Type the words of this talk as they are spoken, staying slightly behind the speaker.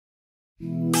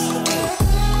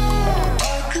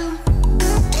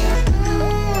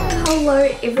Hello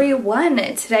everyone,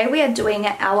 today we are doing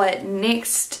our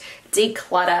next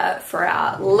declutter for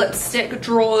our lipstick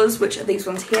drawers, which are these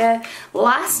ones here.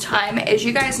 Last time, as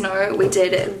you guys know, we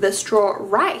did this drawer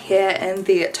right here, and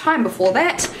the time before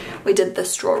that we did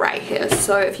this drawer right here.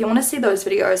 So if you want to see those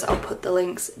videos, I'll put the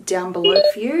links down below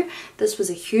for you. This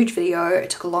was a huge video, it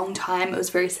took a long time, it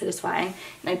was very satisfying,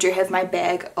 and I do have my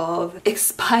bag of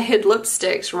expired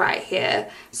lipsticks right here.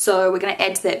 So we're going to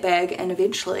add to that bag, and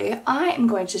eventually I am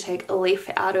going to take a leaf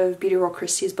out of Beauty Rock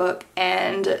Christie's book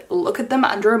and look at them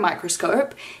under a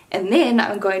microscope, and then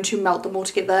I'm going to melt them all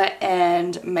together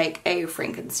and make a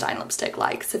Frankenstein lipstick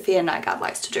like Sophia Nygaard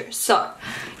likes to do. So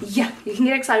yeah, you can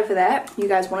get excited for that. You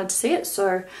guys wanted to see it,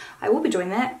 so I will be doing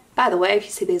that. By the way, if you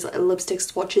see these lipstick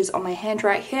swatches on my hand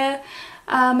right here,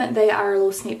 they are a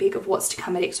little sneak peek of what's to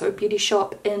come at XO Beauty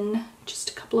Shop in just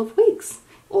a couple of weeks.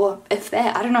 Or if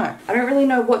that, I don't know. I don't really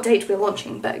know what date we're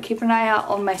launching, but keep an eye out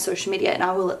on my social media and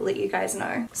I will let you guys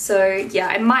know. So yeah,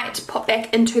 I might pop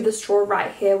back into this drawer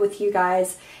right here with you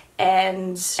guys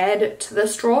and add to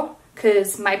this drawer,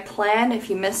 because my plan, if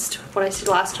you missed what I said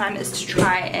last time, is to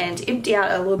try and empty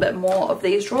out a little bit more of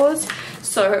these drawers.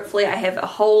 So hopefully I have a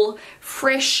whole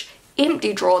fresh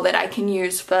empty drawer that I can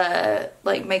use for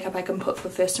like makeup I can put for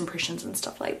first impressions and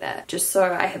stuff like that, just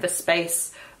so I have a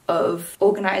space of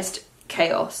organized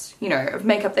chaos, you know, of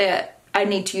makeup that I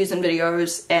need to use in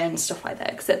videos and stuff like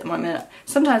that, because at the moment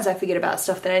sometimes I forget about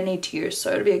stuff that I need to use,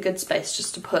 so it'll be a good space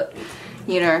just to put,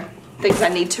 you know, things I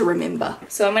need to remember.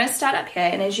 So I'm going to start up here,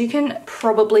 and as you can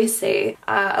probably see,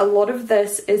 a lot of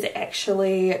this is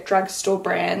actually drugstore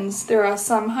brands. There are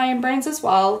some high-end brands as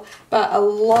well, but a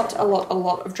lot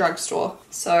of drugstore.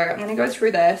 So I'm going to go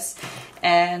through this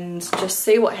and just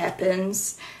see what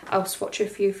happens. I'll swatch a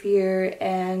few for you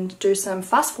and do some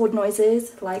fast forward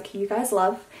noises like you guys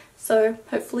love. So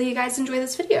hopefully you guys enjoy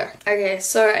this video. Okay,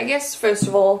 so I guess first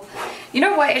of all, you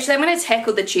know what, actually I'm going to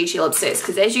tackle the Chi Chi lipsticks,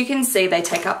 because as you can see they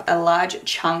take up a large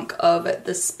chunk of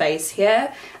the space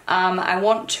here. I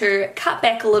want to cut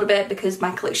back a little bit because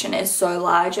my collection is so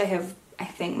large. I have, I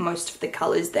think, most of the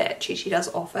colours that Chi Chi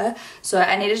does offer, so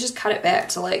I need to just cut it back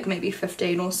to like maybe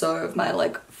 15 or so of my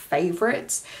like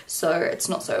favourites, so it's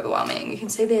not so overwhelming. You can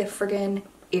see they're friggin'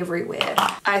 everywhere.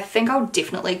 I think I'll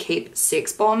definitely keep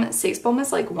Sex Bomb. Sex Bomb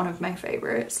is like one of my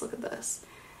favorites. Look at this.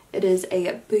 It is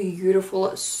a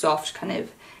beautiful soft kind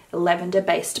of lavender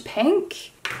based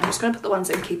pink. I'm just going to put the ones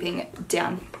I'm keeping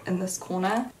down in this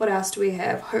corner. What else do we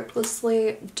have?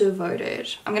 Hopelessly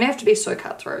Devoted. I'm gonna have to be so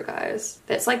cutthroat, guys.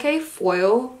 That's like a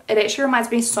foil. It actually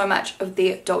reminds me so much of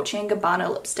the Dolce & Gabbana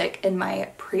lipstick in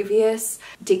my previous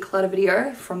declutter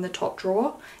video from the top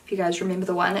drawer. If you guys remember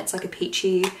the one, it's like a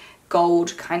peachy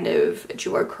gold kind of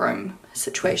duochrome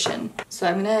situation. So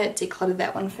I'm gonna declutter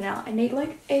that one for now. I need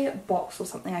like a box or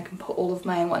something I can put all of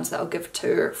my ones that I'll give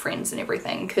to friends and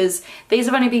everything, because these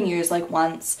have only been used like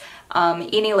once.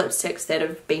 Any lipsticks that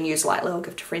have been used lightly I'll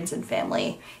give to friends and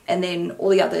family, and then all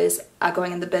the others are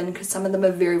going in the bin because some of them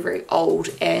are very old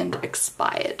and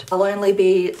expired. I'll only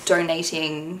be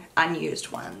donating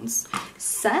unused ones.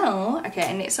 So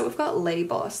okay, next up we've got Lady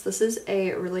Boss. This is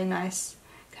a really nice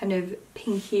kind of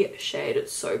pinky shade.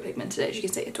 It's so pigmented, as you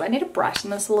can see. Do I need to brighten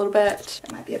this a little bit?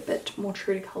 It might be a bit more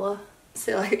true to colour.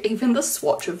 So like even the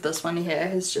swatch of this one here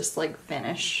has just like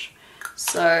vanished.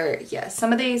 So yeah,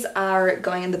 some of these are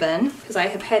going in the bin because I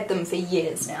have had them for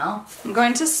years now. I'm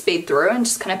going to speed through and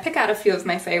just kind of pick out a few of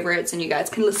my favourites, and you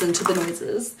guys can listen to the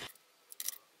noises.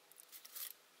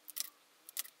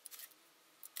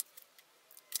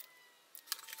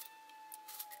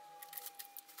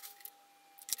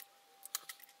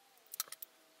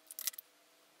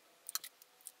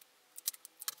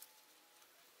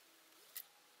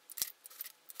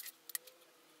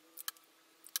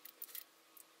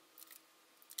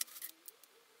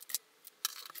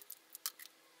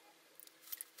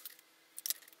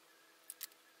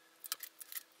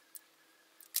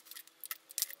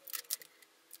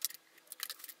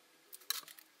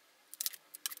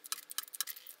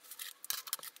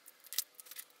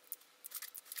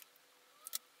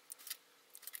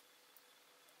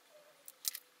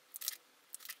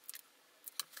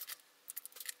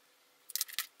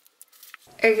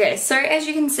 Okay, so as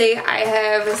you can see, I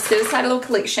have set aside a little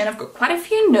collection. I've got quite a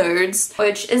few nudes,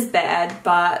 which is bad,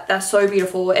 but they're so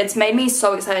beautiful. It's made me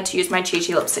so excited to use my Chi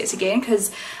Chi lipsticks again,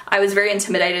 because I was very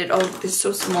intimidated. Oh, there's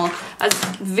still some more. I was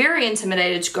very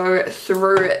intimidated to go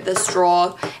through this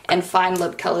drawer and find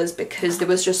lip colors because there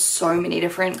was just so many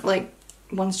different like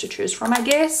ones to choose from, I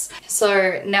guess.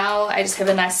 So now I just have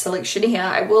a nice selection here.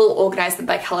 I will organize them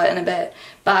by color in a bit,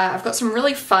 but I've got some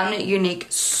really fun, unique,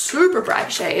 super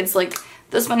bright shades. Like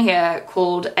This one here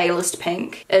called A-List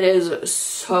Pink. It is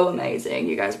so amazing.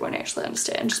 You guys won't actually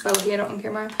understand just by looking at it on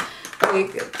camera.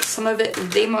 Like, some of it,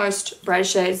 the most bright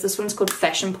shades. This one's called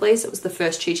Fashion Police. It was the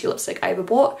first Chi Chi lipstick I ever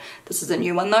bought. This is a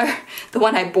new one though. The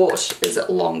one I bought is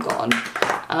long gone.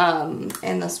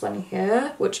 And this one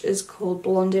here, which is called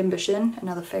Blonde Ambition,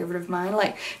 another favorite of mine.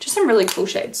 Like, just some really cool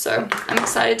shades. So I'm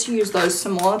excited to use those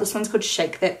some more. This one's called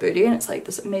Shake That Booty, and it's like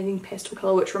this amazing pastel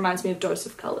color, which reminds me of Dose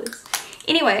of Colors.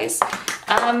 Anyways,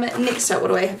 next up, what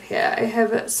do I have here? I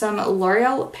have some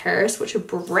L'Oreal Paris, which are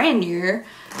brand new,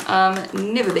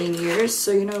 never been used,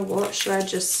 so you know what, should I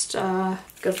just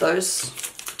give those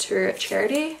to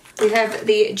charity? We have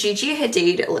the Gigi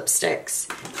Hadid lipsticks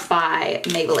by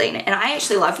Maybelline, and I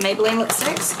actually love Maybelline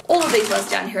lipsticks. All of these ones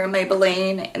down here are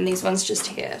Maybelline, and these ones just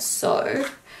here, so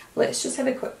let's just have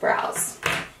a quick browse.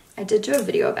 I did do a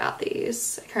video about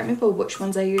these. I can't remember which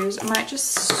ones I use. I might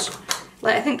just...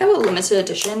 like, I think they were limited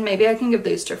edition. Maybe I can give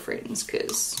these to friends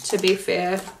because, to be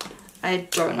fair, I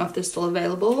don't know if they're still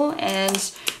available,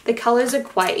 and the colors are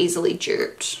quite easily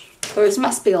duped. Those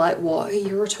must be like, what, a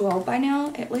year or two old by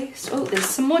now, at least? Oh, there's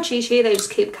some more Chi Chi. They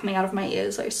just keep coming out of my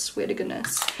ears, I swear to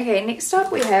goodness. Okay, next up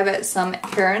we have some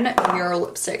Heron Mural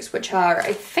lipsticks, which are,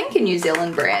 I think, a New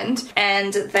Zealand brand,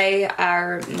 and they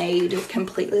are made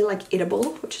completely like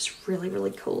edible, which is really,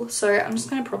 really cool. So I'm just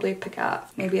gonna probably pick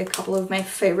up maybe a couple of my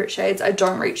favorite shades. I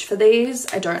don't reach for these.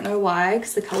 I don't know why,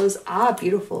 because the colors are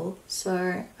beautiful.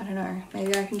 So I don't know,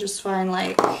 maybe I can just find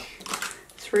like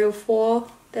 3 or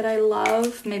 4 that I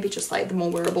love, maybe just like the more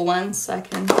wearable ones so I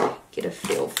can get a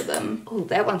feel for them. Oh,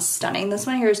 that one's stunning. This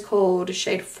one here is called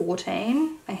shade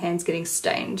 14. My hand's getting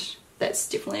stained. That's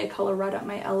definitely a color right up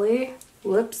my alley.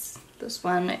 Whoops, this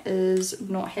one is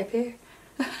not happy.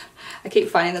 I keep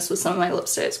finding this with some of my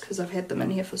lipsticks because I've had them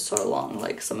in here for so long,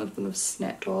 like some of them have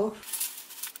snapped off.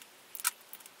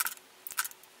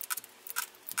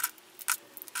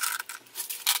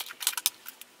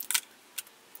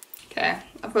 Okay,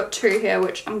 I've got 2 here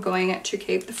which I'm going to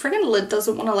keep. The friggin' lid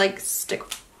doesn't want to like stick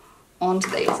onto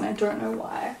these and I don't know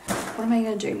why. What am I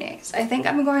going to do next? I think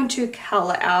I'm going to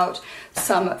colour out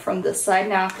some from this side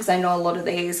now because I know a lot of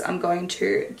these I'm going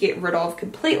to get rid of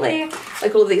completely.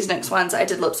 Like all of these NYX ones, I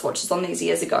did lip swatches on these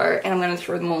years ago and I'm going to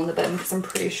throw them all in the bin because I'm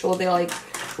pretty sure they're like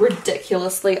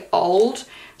ridiculously old.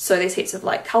 So there's heaps of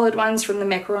like coloured ones from the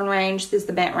Macaron range, there's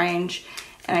the matte range,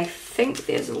 and I think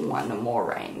there's one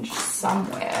more range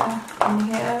somewhere in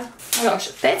here. Oh my gosh,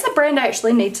 that's a brand I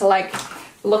actually need to like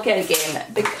look at again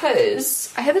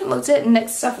because I haven't looked at NYX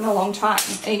stuff in a long time.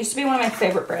 It used to be one of my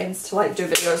favorite brands to like do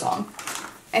videos on.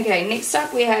 Okay, next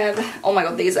up we have, oh my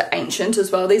god, these are ancient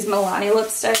as well. These Milani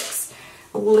lipsticks.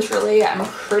 Literally, I'm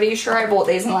pretty sure I bought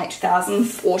these in like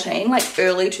 2014, like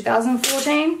early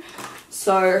 2014.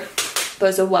 So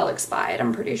those are well expired,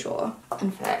 I'm pretty sure. In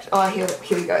fact, oh, here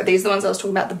we go. These are the ones I was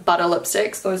talking about, the butter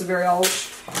lipsticks. Those are very old.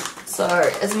 So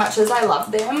as much as I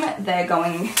love them, they're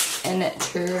going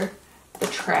into the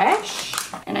trash.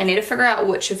 And I need to figure out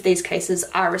which of these cases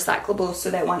are recyclable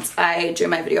so that once I do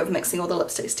my video of mixing all the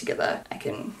lipsticks together, I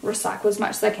can recycle as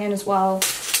much as I can as well.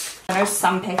 I know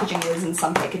some packaging is and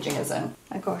some packaging isn't.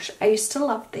 My gosh, I used to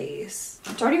love these.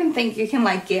 I don't even think you can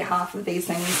like get half of these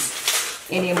things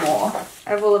anymore.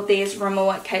 I have all of these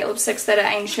Rimmel Kate lipsticks that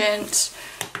are ancient,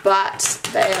 but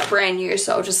they are brand new,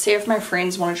 so I'll just see if my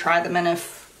friends want to try them, and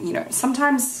if, you know,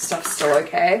 sometimes stuff's still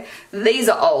okay. These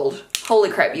are old. Holy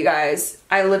crap, you guys.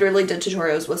 I literally did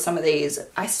tutorials with some of these,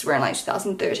 I swear, in like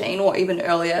 2013 or even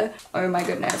earlier. Oh my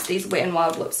goodness, these Wet n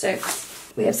Wild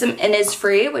lipsticks. We have some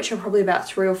Innisfree, which are probably about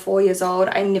 3 or 4 years old.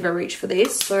 I never reach for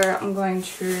these, so I'm going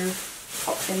to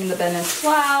pop them in the bin as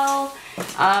well.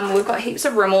 We've got heaps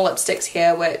of Rimmel lipsticks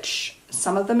here, which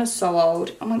some of them are so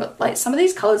old. Oh my god, like some of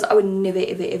these colors I would never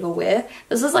ever ever wear.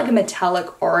 This is like a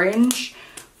metallic orange.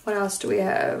 What else do we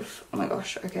have? Oh my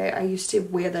gosh, okay, I used to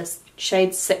wear this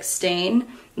shade 16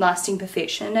 Lasting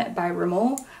Perfection by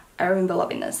Rimmel. I remember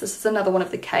loving this. This is another one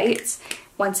of the Kates.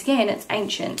 Once again, it's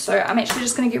ancient, so I'm actually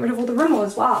just going to get rid of all the Rimmel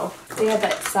as well. We have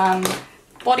that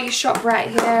Body Shop right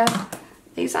here.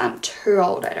 These aren't too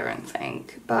old, I don't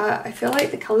think, but I feel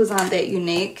like the colors aren't that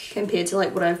unique compared to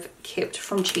like what I've kept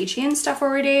from Chi Chi and stuff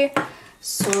already.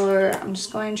 So I'm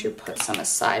just going to put some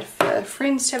aside for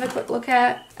friends to have a quick look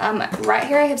at. Right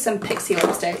here I have some Pixie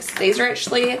lipsticks. These are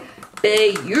actually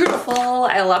beautiful.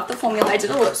 I love the formula. I did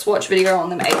a lip swatch video on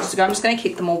them ages ago. I'm just going to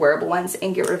keep the more wearable ones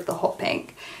and get rid of the hot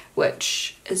pink,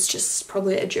 which is just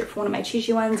probably a dupe for one of my Chi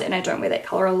Chi ones, and I don't wear that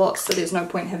color a lot, so there's no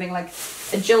point having like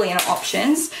a jillion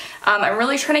options. I'm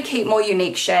really trying to keep more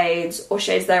unique shades, or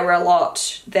shades that I wear a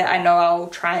lot that I know I'll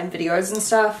try in videos and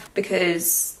stuff,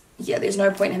 because yeah, there's no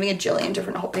point having a jillion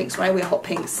different hot pinks when I wear hot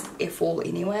pinks F all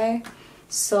anyway.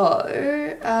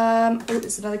 So, oh,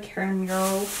 there's another Karen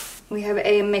mural. We have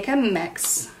a Mecca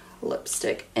Max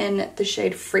lipstick in the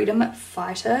shade Freedom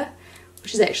Fighter,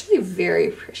 which is actually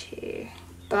very pretty,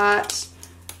 but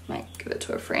might give it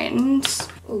to a friend.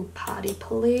 Oh, Party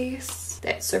Police.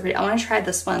 That's so pretty. I want to try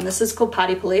this one. This is called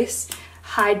Party Police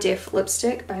High Def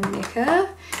Lipstick by Mecca.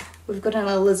 We've got an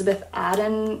Elizabeth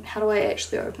Arden. How do I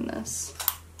actually open this?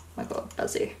 Oh my god,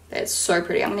 buzzy. That's so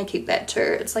pretty. I'm gonna keep that too.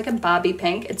 It's like a Barbie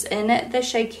pink. It's in the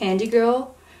shade Candy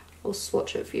Girl. I'll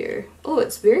swatch it for you. Oh,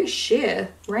 it's very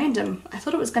sheer. Random. I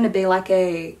thought it was gonna be like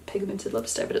a pigmented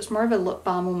lipstick, but it's more of a lip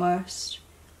balm almost.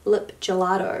 Lip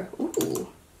gelato. Ooh,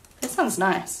 that sounds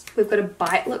nice. We've got a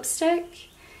Bite lipstick.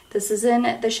 This is in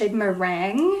the shade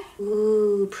Meringue.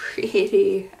 Ooh,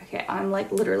 pretty. Okay, I'm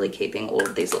like literally keeping all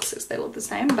of these lipsticks. They look the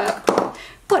same, but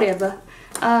whatever.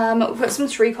 We've got some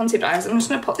 3 concept eyes. I'm just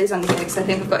gonna pop these under here because I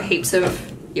think I've got heaps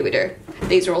of, yeah we do.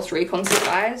 These are all 3 concept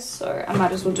eyes, so I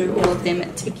might as well do all of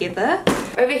them together.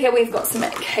 Over here we've got some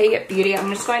K Beauty.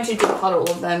 I'm just going to declutter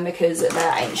all of them because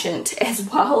they're ancient as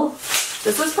well.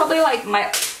 This was probably like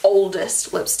my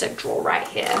oldest lipstick drawer right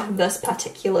here, this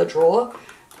particular drawer.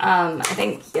 I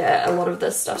think, yeah, a lot of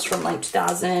this stuff's from like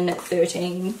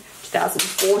 2013,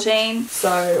 2014,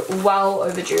 so well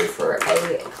overdue for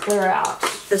a clear out.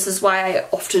 This is why I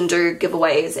often do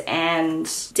giveaways and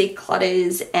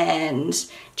declutters and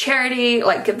charity,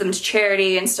 like give them to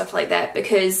charity and stuff like that,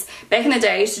 because back in the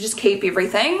day I used to just keep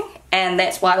everything, and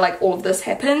that's why like all of this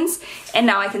happens, and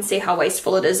now I can see how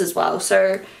wasteful it is as well.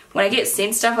 So when I get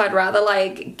sent stuff, I'd rather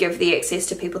like give the excess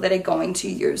to people that are going to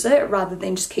use it rather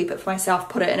than just keep it for myself,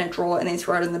 put it in a drawer and then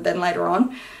throw it in the bin later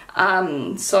on.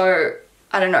 So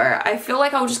I don't know, I feel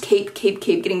like I'll just keep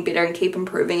getting better and keep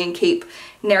improving and keep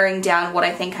narrowing down what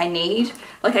I think I need.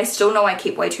 Like I still know I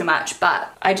keep way too much,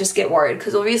 but I just get worried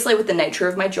because obviously with the nature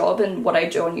of my job and what I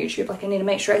do on YouTube, like I need to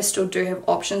make sure I still do have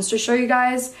options to show you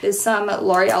guys. There's some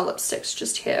L'Oreal lipsticks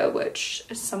just here, which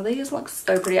some of these look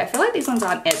so pretty. I feel like these ones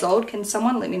aren't as old. Can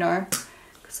someone let me know?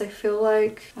 Because I feel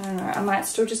like, I don't know, I might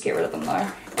still just get rid of them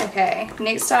though. Okay,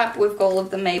 next up we've got all of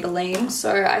the Maybelline.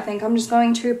 So I think I'm just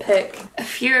going to pick a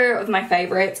few of my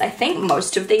favorites. I think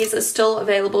most of these are still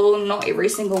available, not every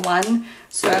single one.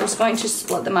 So I'm just going to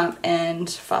split them up and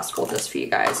fast forward this for you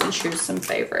guys and choose some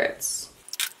favorites.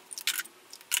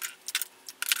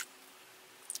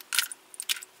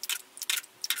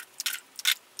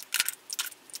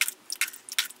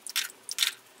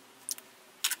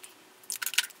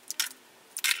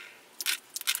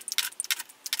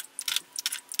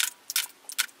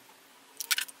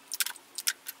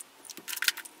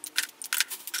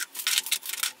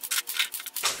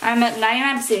 I'm at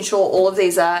 99% sure all of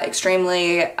these are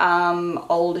extremely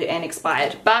old and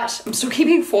expired, but I'm still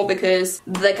keeping 4 because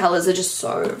the colors are just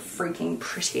so freaking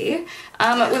pretty.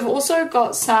 We've also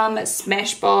got some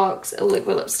Smashbox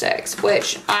liquid lipsticks,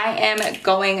 which I am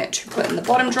going to put in the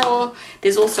bottom drawer.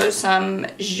 There's also some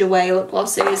Jouer lip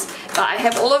glosses, but I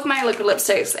have all of my liquid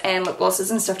lipsticks and lip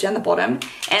glosses and stuff down the bottom, and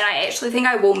I actually think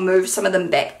I will move some of them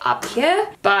back up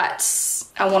here, but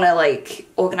I want to like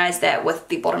organize that with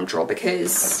the bottom drawer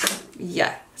because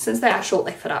yeah, since they are short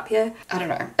they fit up here. I don't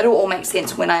know, it'll all make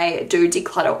sense when I do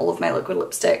declutter all of my liquid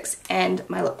lipsticks and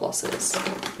my lip glosses.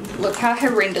 Look how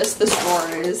horrendous this drawer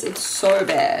is, it's so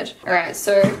bad. Alright,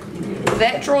 so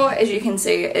that drawer, as you can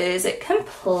see, is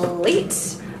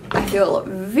complete. I feel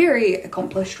very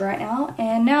accomplished right now,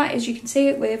 and now as you can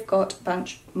see we've got a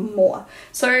bunch more.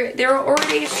 So there are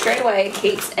already straight away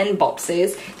heaps in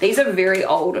boxes. These are very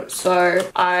old, so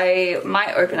I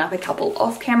might open up a couple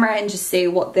off camera and just see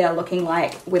what they're looking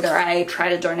like, whether I try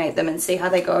to donate them and see how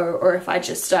they go, or if I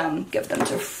just give them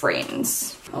to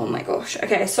friends. Oh my gosh.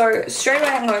 Okay, so straight away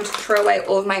I'm going to throw away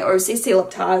all of my OCC lip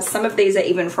tars. Some of these are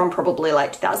even from probably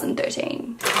like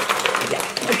 2013.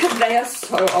 Yeah, they are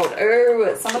so old.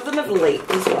 Oh, some of them have leaked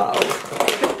as well.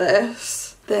 Look at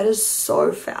this. That is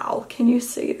so foul. Can you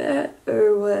see that?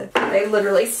 Oh, they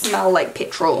literally smell like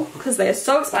petrol because they are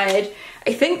so expired.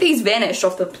 I think these vanished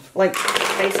off the like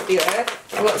face of the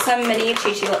earth. I've got some mini Chi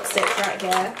lipsticks right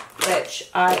here, which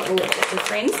I will give to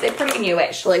friends. They're pretty new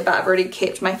actually, but I've already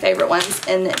kept my favorite ones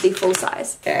in the full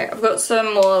size. Okay, I've got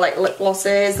some more like lip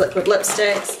glosses, liquid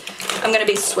lipsticks. I'm going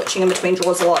to be switching in between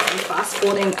drawers a lot and fast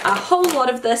forwarding a whole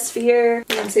lot of this for you.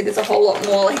 You can see there's a whole lot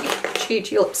more like Chi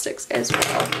lipsticks as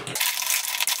well.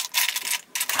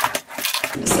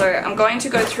 So I'm going to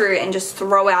go through and just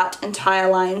throw out entire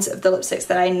lines of the lipsticks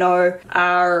that I know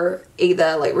are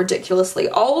either like ridiculously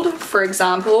old. For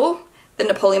example, the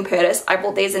Napoleon Purtis. I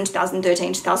bought these in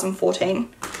 2013, 2014.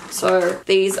 So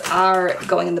these are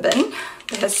going in the bin.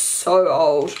 They're so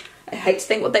old. I hate to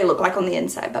think what they look like on the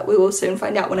inside, but we will soon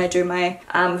find out when I do my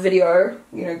video,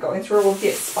 you know, going through all of the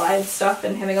expired stuff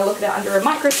and having a look at it under a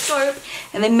microscope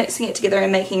and then mixing it together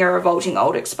and making a revolting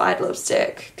old expired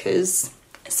lipstick, because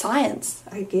science,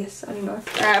 I guess. I don't know.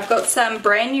 Alright, I've got some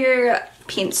brand new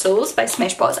pencils by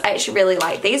Smashbox. I actually really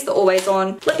like these. They're always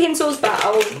on lip pencils, but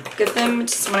I'll give them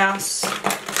to someone else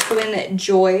to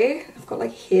enjoy. I've got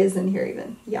like hairs in here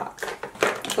even. Yuck.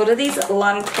 What are these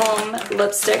Lancome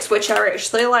lipsticks, which are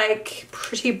actually like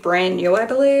pretty brand new, I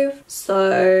believe.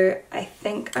 So I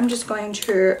think I'm just going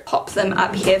to pop them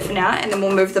up here for now, and then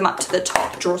we'll move them up to the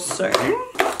top drawer soon.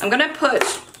 I'm gonna put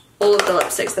all of the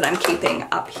lipsticks that I'm keeping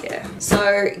up here.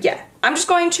 So yeah, I'm just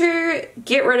going to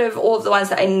get rid of all of the ones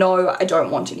that I know I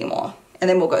don't want anymore, and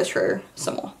then we'll go through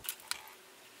some more.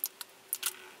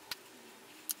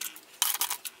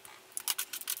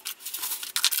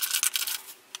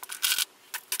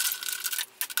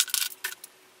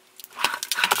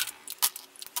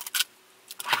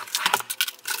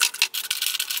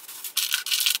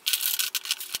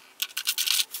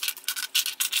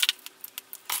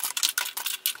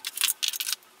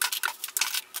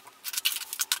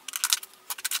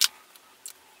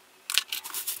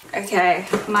 Okay,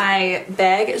 my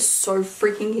bag is so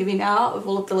freaking heavy now of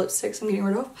all of the lipsticks I'm getting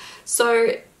rid of.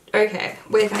 So, okay,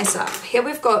 where can I start? Here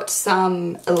we've got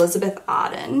some Elizabeth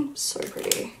Arden, so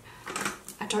pretty.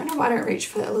 I don't know why I don't reach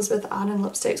for Elizabeth Arden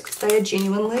lipsticks, because they are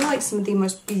genuinely like some of the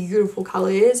most beautiful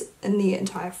colours in the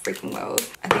entire freaking world.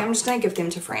 I think I'm just going to give them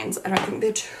to friends. I don't think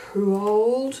they're too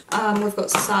old. We've got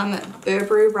some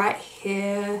Burberry right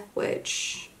here,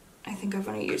 which I think I've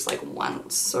only used like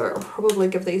once, so I'll probably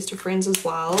give these to friends as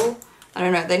well. I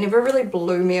don't know, they never really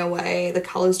blew me away. The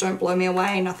colours don't blow me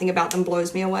away. Nothing about them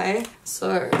blows me away.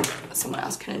 So someone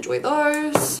else can enjoy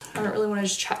those. I don't really want to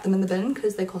just chuck them in the bin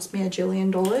because they cost me a jillion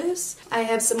dollars. I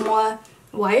have some more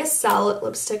YSL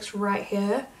lipsticks right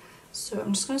here. So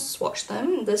I'm just going to swatch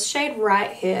them. This shade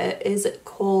right here is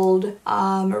called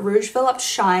Rouge Philip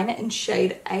Shine in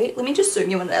shade 8. Let me just zoom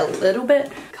you in a little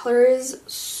bit. Color is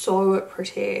so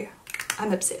pretty.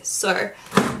 I'm obsessed. So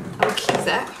I'll keep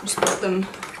that. I'll just put them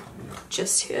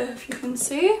just here if you can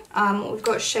see. We've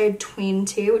got shade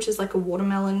 20, which is like a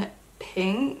watermelon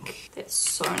pink. That's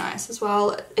so nice as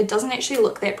well. It doesn't actually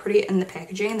look that pretty in the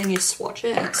packaging, and then you swatch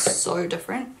it and it's so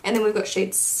different. And then we've got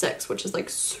shade 6, which is like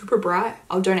super bright.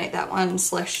 I'll donate that one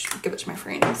 / give it to my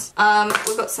friends.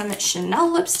 We've got some Chanel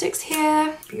lipsticks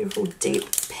here. Beautiful deep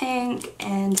pink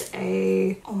and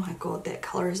a, oh my god, that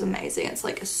color is amazing. It's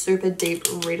like a super deep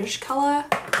reddish color.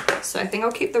 So I think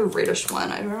I'll keep the reddish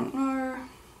one. I don't know.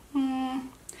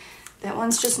 That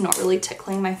one's just not really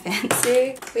tickling my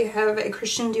fancy. We have a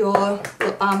Christian Dior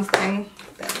lip balm thing.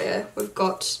 Put that there. We've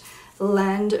got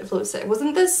Land of Lipstick.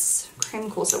 Wasn't this Cream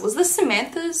Corset? Was this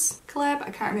Samantha's collab? I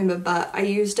can't remember, but I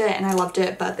used it and I loved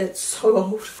it, but that's so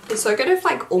old. It's so good if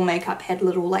like all makeup had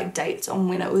little like dates on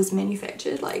when it was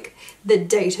manufactured, like the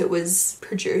date it was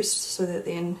produced, so that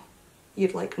then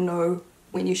you'd like know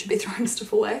when you should be throwing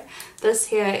stuff away. This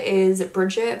here is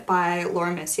Bridget by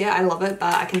Laura Mercier. I love it,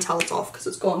 but I can tell it's off because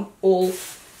it's gone all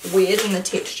weird in the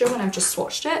texture when I've just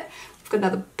swatched it. We've got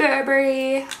another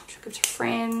Burberry, which I'll give to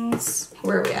friends.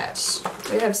 Where are we at?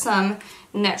 We have some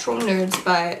Natural Nudes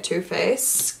by Too Faced,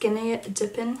 Skinny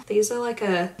Dippin'. These are like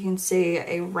a, you can see,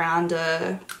 a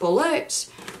rounder bullet.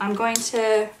 I'm going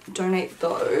to donate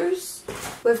those.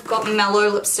 We've got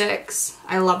Mellow lipsticks.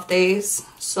 I love these,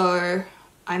 so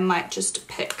I might just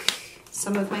pick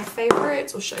some of my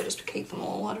favorites, or should I just keep them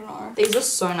all? I don't know. These are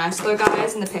so nice though,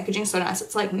 guys, and the packaging's so nice.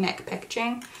 It's like MAC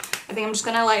packaging. I think I'm just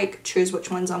gonna like choose which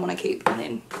ones I want to keep and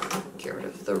then get rid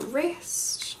of the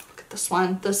rest. Look at this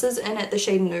one. This is in it the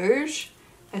shade Nude.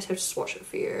 I just have to swatch it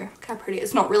for you. Look how pretty.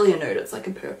 It's not really a nude, it's like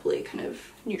a purpley kind of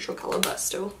neutral color, but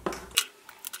still.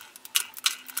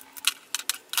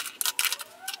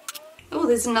 Oh,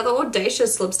 there's another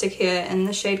Audacious lipstick here in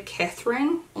the shade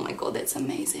Catherine. Oh my god, that's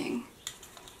amazing.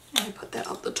 I'm gonna put that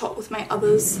up the top with my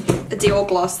others. A Dior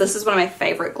gloss. This is one of my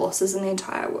favorite glosses in the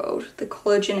entire world. The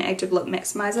Collagen Active Lip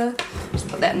Maximizer. Just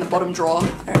put that in the bottom drawer.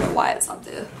 I don't know why it's up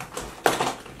there.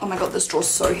 Oh my god, this drawer's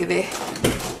so heavy.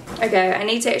 Okay, I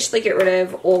need to actually get rid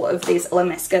of all of these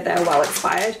Illamasqua that are well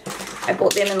expired. I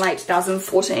bought them in like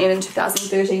 2014 and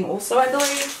 2013 also, I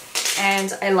believe.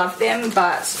 And I love them,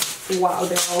 but wow,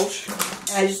 they're old.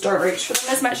 And I just don't reach for them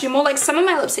as much anymore. Like some of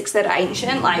my lipsticks that are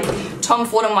ancient, like Tom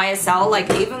Ford and YSL, like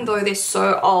even though they're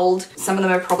so old, some of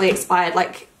them are probably expired.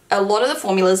 Like a lot of the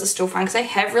formulas are still fine because I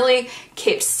have really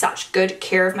kept such good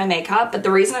care of my makeup. But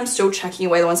the reason I'm still chucking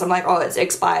away the ones I'm like, oh, it's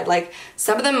expired. Like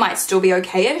some of them might still be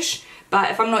okay-ish, but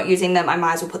if I'm not using them, I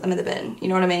might as well put them in the bin, you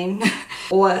know what I mean?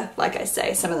 Or like I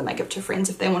say, some of them I give to friends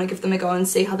if they want to give them a go and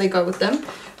see how they go with them.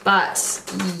 But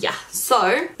yeah,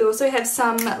 so we also have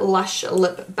some Lush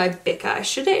Lip by Becca. I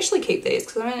should actually keep these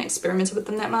because I haven't experimented with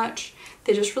them that much.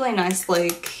 They're just really nice,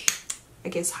 like, I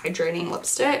guess hydrating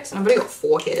lipsticks, and I've already got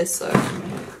 4 here, so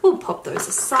we'll pop those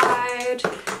aside.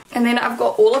 And then I've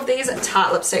got all of these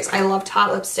Tarte lipsticks. I love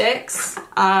Tarte lipsticks.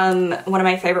 One of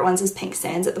my favorite ones is Pink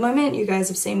Sands at the moment. You guys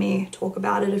have seen me talk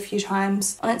about it a few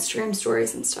times on Instagram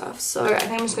stories and stuff, so I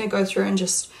think I'm just going to go through and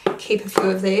just keep a few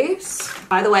of these.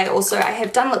 By the way, also I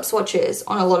have done lip swatches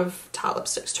on a lot of Tarte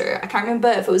lipsticks too. I can't remember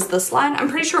if it was this line. I'm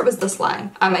pretty sure it was this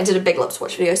line. I did a big lip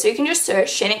swatch video, so you can just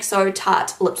search Shaaanxo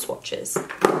Tarte lip swatches.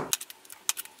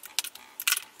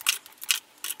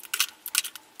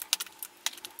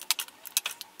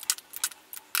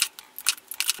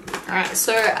 Alright,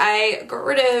 so I got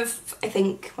rid of, I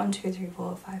think, 1, 2, 3,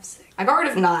 4, 5, 6. I got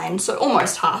rid of 9, so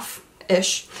almost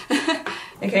half-ish.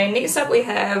 Okay, next up we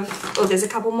have, oh, there's a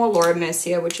couple more Laura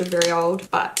Mercier, which are very old,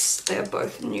 but they are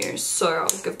both new, so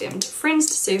I'll give them to friends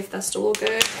to see if they're still all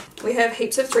good. We have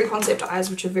heaps of 3 Concept eyes,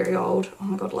 which are very old. Oh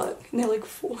my god, look, and they're like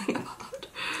falling apart.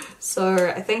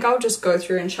 So I think I'll just go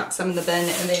through and chuck some in the bin,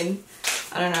 and then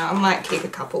I don't know, I might keep a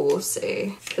couple, we'll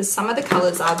see. Because some of the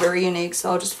colours are very unique,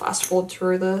 so I'll just fast forward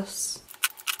through this.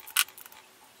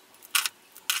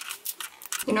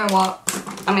 You know what?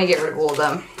 I'm going to get rid of all of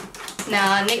them.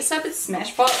 Now, next up is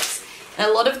Smashbox. And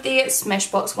a lot of the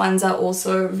Smashbox ones are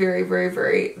also very, very,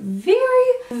 very,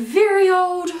 very, very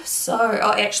old. So,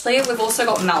 oh, actually, we've also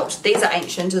got Melt. These are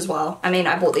ancient as well. I mean,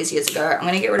 I bought these years ago. I'm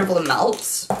going to get rid of all the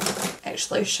Melts.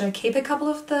 Actually, should I keep a couple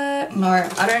of the... No,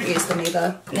 I don't use them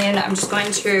either. And then I'm just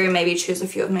going to maybe choose a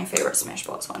few of my favorite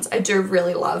Smashbox ones. I do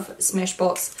really love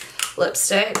Smashbox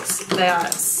lipsticks. They are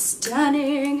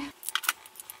stunning.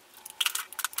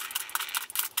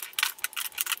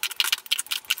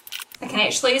 I can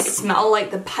actually smell like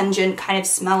the pungent kind of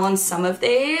smell on some of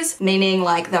these, meaning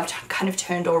like they've kind of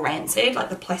turned all rancid, like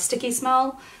the plasticky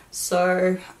smell.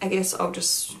 So I guess I'll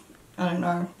just, I don't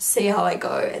know, see how I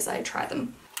go as I try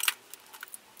them.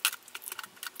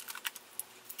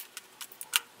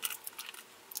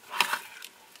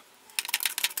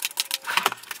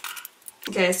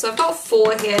 Okay, so I've got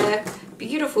 4 here,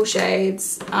 beautiful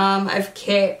shades. I've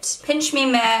kept Pinch Me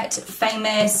Matte,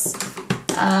 Famous,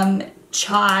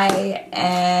 Chai,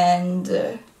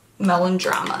 and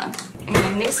Melodrama.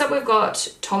 Okay, next up we've got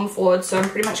Tom Ford, so I'm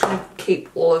pretty much going to keep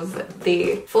all of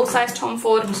the full-size Tom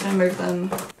Ford. I'm just going to move them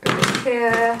over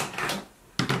here.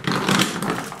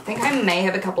 I think I may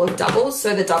have a couple of doubles,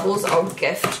 so the doubles I'll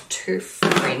gift to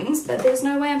friends, but there's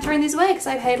no way I'm throwing these away because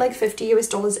I paid like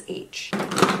 $50 US each.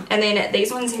 And then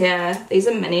these ones here, these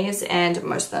are minis and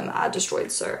most of them are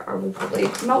destroyed, so I will probably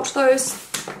melt those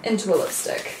into a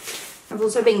lipstick. I've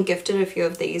also been gifted a few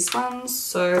of these ones,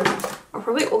 so I'll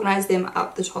probably organize them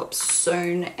up the top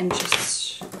soon and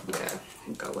just, yeah,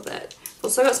 go with it.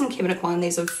 Also got some Kevin Aquan.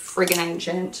 These are friggin'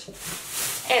 ancient,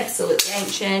 absolutely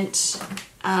ancient.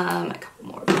 A couple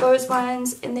more of those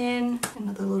ones, and then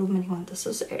another little mini one. This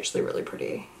is actually really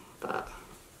pretty, but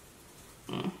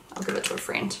I'll give it to a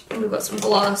friend. And we've got some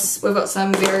gloss, we've got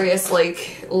some various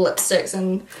like lipsticks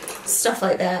and stuff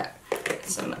like that.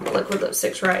 Some liquid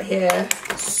lipsticks right here.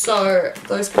 So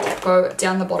those could go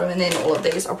down the bottom, and then all of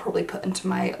these I'll probably put into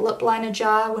my lip liner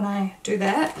jar when I do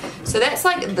that. So that's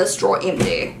like this drawer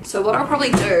empty. So what I'll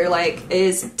probably do like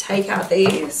is take out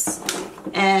these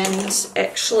and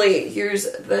actually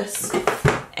use this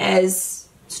as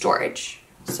storage.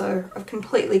 So I've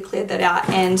completely cleared that out,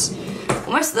 and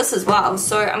almost this as well.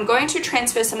 So I'm going to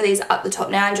transfer some of these up the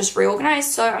top now and just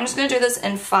reorganize. So I'm just going to do this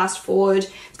in fast forward.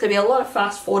 It's going to be a lot of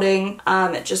fast forwarding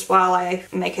just while I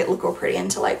make it look all pretty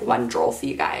into like one drawer for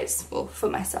you guys. Well, for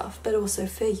myself, but also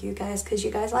for you guys because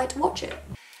you guys like to watch it.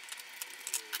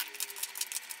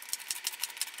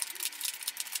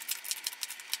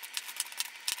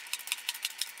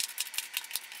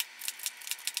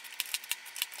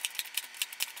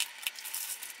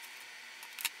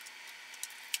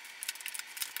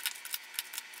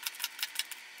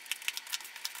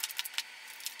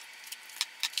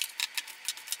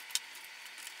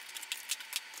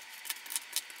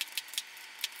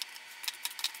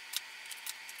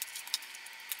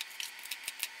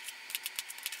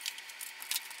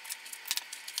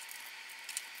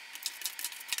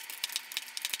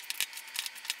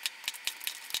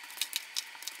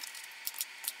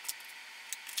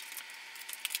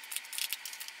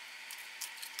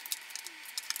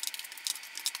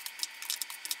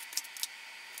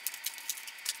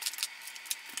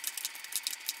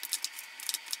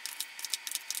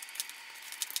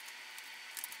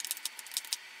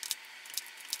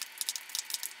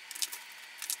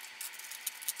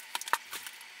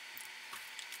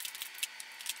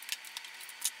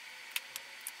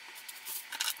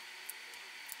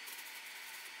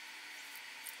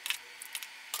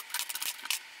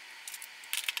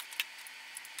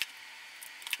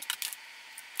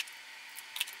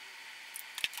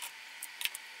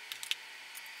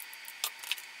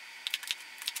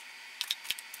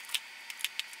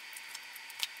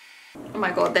 Oh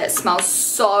my god, that smells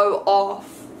so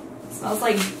off. It smells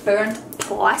like burnt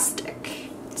plastic.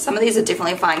 Some of these are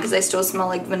definitely fine because they still smell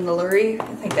like vanilla-y.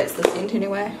 I think that's the scent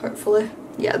anyway, hopefully.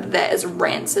 Yeah, that is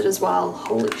rancid as well.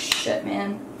 Holy shit,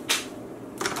 man.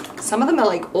 Some of them are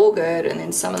like all good and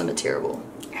then some of them are terrible.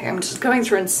 Okay, I'm just going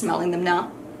through and smelling them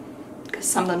now because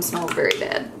some of them smell very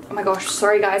bad. Oh my gosh,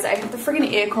 sorry guys, I have the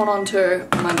freaking aircon on too.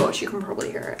 Oh my gosh, you can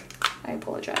probably hear it. I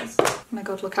apologize. Oh my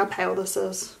god, look how pale this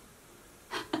is.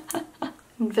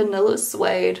 Vanilla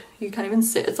suede. You can't even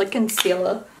see it. It's like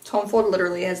concealer. Tom Ford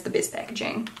literally has the best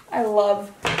packaging. I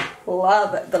love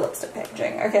the lipstick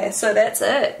packaging. Okay, so that's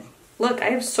it. Look,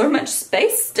 I have so much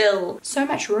space still. So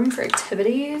much room for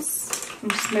activities.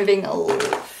 I'm just moving a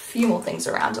few more things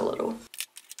around a little.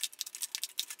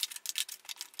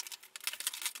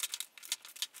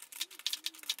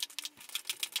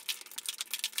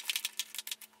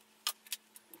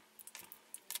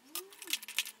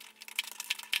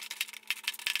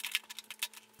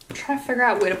 I'm trying to figure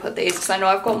out where to put these because I know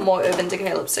I've got more Urban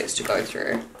Decay lipsticks to go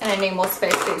through. And I need more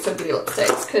space for extra beauty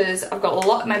lipsticks because I've got a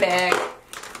lot in my bag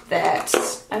that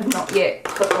I've not yet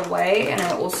put away, and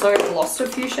I also lost a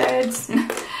few shades,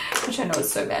 which I know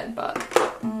is so bad, but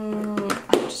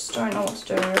I just don't know what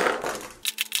to do.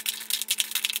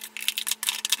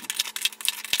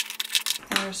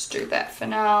 I'll just do that for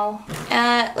now.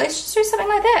 Let's just do something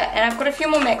like that. And I've got a few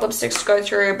more MAC lipsticks to go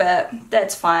through, but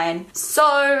that's fine.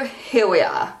 So here we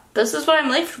are. This is what I'm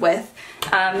left with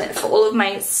for all of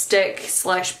my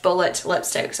stick/bullet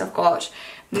lipsticks. I've got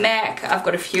MAC, I've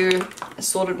got a few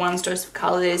assorted ones, Dose of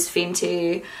Colours,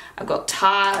 Fenty, I've got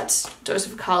Tarte, Dose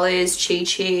of Colours, Chi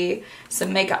Chi,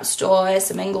 some Makeup Store,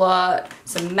 some Inglot,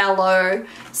 some Mellow,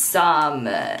 some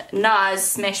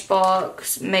NARS,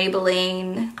 Smashbox,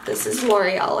 Maybelline, this is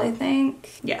L'Oreal I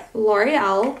think, yeah,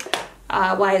 L'Oreal,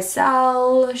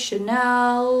 YSL,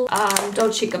 Chanel,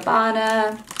 Dolce &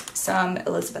 Gabbana, some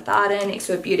Elizabeth Arden,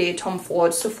 XO Beauty, Tom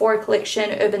Ford, Sephora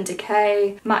Collection, Urban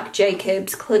Decay, Marc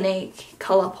Jacobs, Clinique,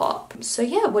 Colourpop. So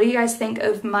yeah, what do you guys think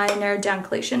of my narrowed down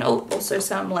collection? Oh, also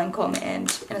some Lancome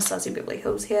and Anastasia Beverly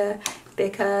Hills here,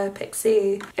 Becca,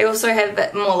 Pixie. I also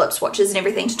have more lip swatches and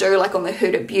everything to do, like on the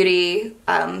Huda Beauty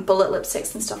bullet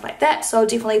lipsticks and stuff like that, so I'll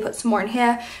definitely put some more in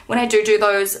here. When I do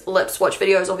those lip swatch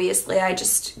videos, obviously I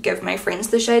just give my friends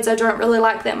the shades I don't really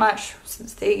like that much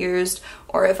since they're used,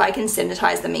 or if I can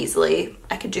sanitize them easily,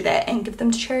 I could do that and give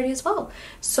them to charity as well.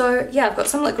 So yeah, I've got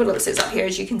some liquid lipsticks up here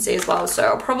as you can see as well, so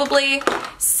I'll probably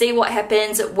see what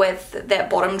happens with that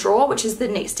bottom drawer, which is the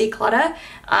next declutter.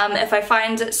 If I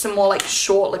find some more like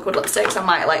short liquid lipsticks, I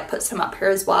might like put some up here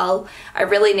as well. I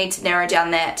really need to narrow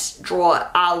down that drawer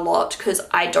a lot because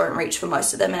I don't reach for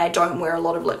most of them and I don't wear a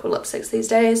lot of liquid lipsticks these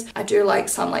days. I do like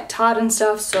some like Tarte and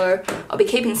stuff, so I'll be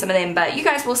keeping some of them, but you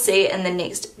guys will see in the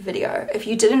next video. If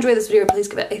you did enjoy this video, please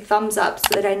give it a thumbs up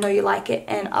so that I know you like it,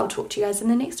 and I'll talk to you guys in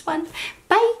the next one.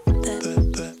 Bye!